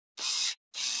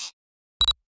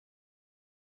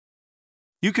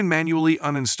You can manually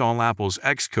uninstall Apple's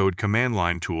Xcode Command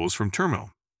Line Tools from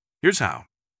Terminal. Here's how.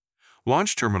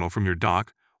 Launch Terminal from your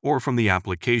dock or from the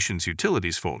Applications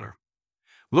Utilities folder.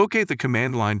 Locate the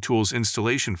Command Line Tools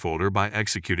installation folder by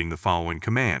executing the following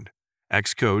command: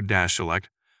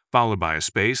 Xcode-select, followed by a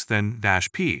space, then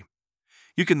 -p.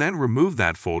 You can then remove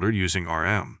that folder using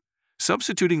rm.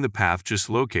 Substituting the path just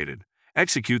located,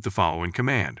 execute the following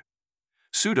command: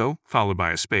 sudo, followed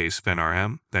by a space, then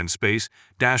rm, then space,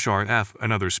 -rf,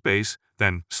 another space,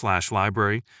 then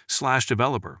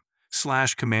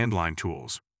 /library/developer/command line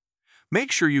tools.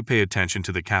 Make sure you pay attention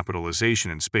to the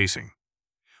capitalization and spacing.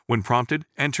 When prompted,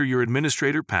 enter your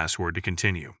administrator password to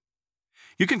continue.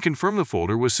 You can confirm the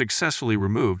folder was successfully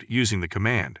removed using the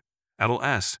command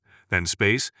ls, then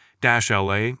space,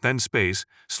 -la, then space,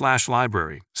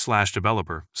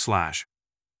 /library/developer/.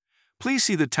 Please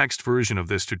see the text version of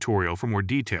this tutorial for more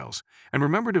details, and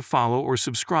remember to follow or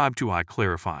subscribe to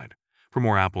iClarified for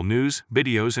more Apple news,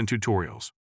 videos, and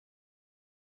tutorials.